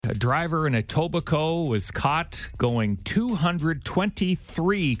A driver in Etobicoke was caught going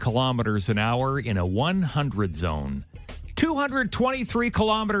 223 kilometers an hour in a 100 zone. 223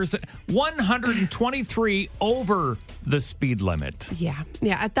 kilometers, 123 over the speed limit. Yeah.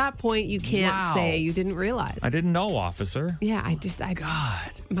 At that point, you can't say you didn't realize. I didn't know, officer. Yeah, I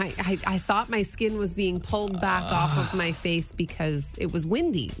thought my skin was being pulled back off of my face because it was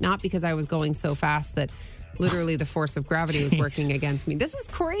windy, not because I was going so fast that literally the force of gravity was working against me. This is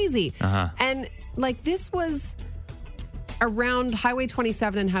crazy. And this was around Highway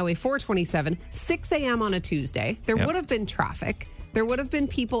 27 and Highway 427, 6 a.m. on a Tuesday. There would have been traffic. There would have been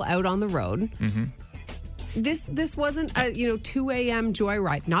people out on the road. Mm-hmm. This wasn't a 2 a.m.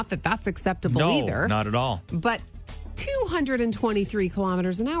 joyride. Not that that's acceptable either. Not at all. But 223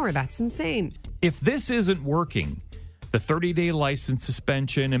 kilometers an hour, that's insane. If this isn't working, the 30-day license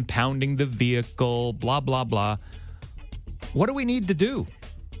suspension, impounding the vehicle, blah, blah, blah, what do we need to do?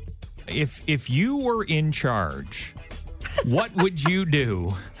 If you were in charge, what would you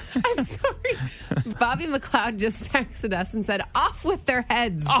do? I'm sorry. Bobby McLeod just texted us and said, off with their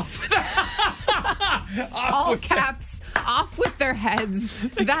heads. All caps, off with their heads.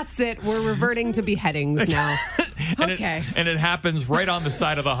 That's it. We're reverting to beheadings now. Okay. And it happens right on the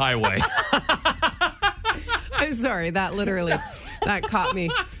side of the highway. I'm sorry. That caught me.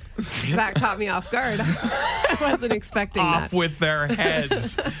 That caught me off guard. I wasn't expecting that. Off with their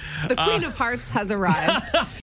heads. The Queen of Hearts has arrived.